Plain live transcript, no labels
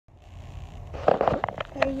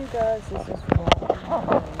Hey you guys, this is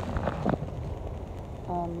Rob.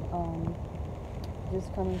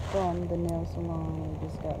 Just coming from the nail salon. I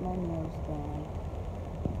just got my nails done.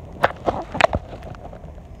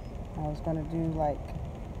 I was gonna do like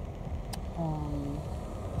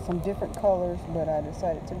some different colors, but I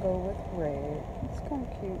decided to go with red. It's kind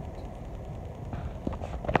of cute.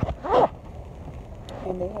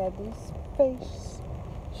 And they had these face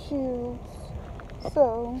shields.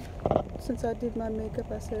 So since I did my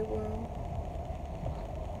makeup, I said, well,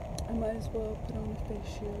 I might as well put on a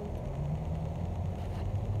face shield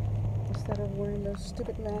instead of wearing those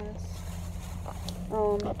stupid masks.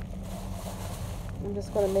 I'm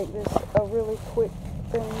just going to make this a really quick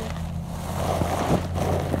thing.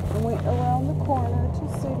 I went around the corner to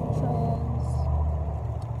City Trends.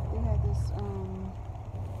 They had this,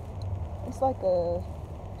 it's like a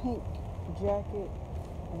pink jacket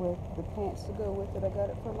with the pants to go with it. I got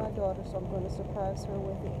it for my daughter, so I'm going to surprise her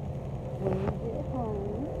with it when we get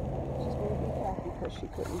home. She's going to be happy because she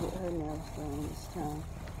couldn't get her nails done this time.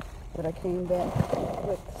 But I came back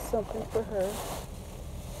with something for her.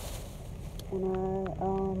 And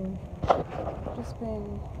I just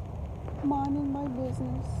been minding my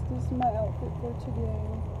business. This is my outfit for today.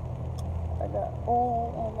 I got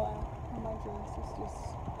oil on my dress. It's cute.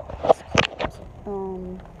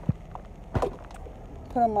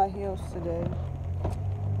 Put on my heels today.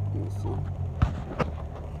 Let me see.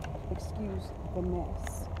 Excuse the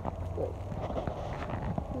mess. But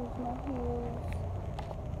here's my heels.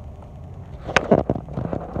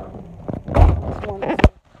 Just wanted to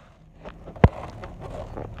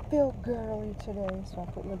feel girly today, so I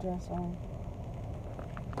put my dress on.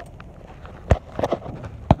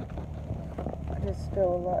 I just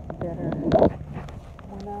feel a lot better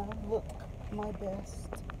when I look my best.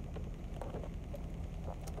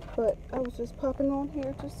 But I was just popping on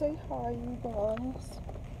here to say hi, you guys.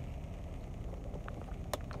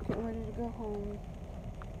 Getting ready to go home.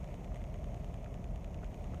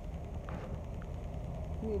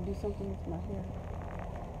 I need to do something with my hair.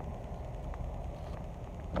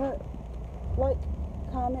 But like,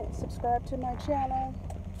 comment, subscribe to my channel.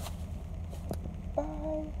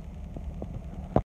 Bye.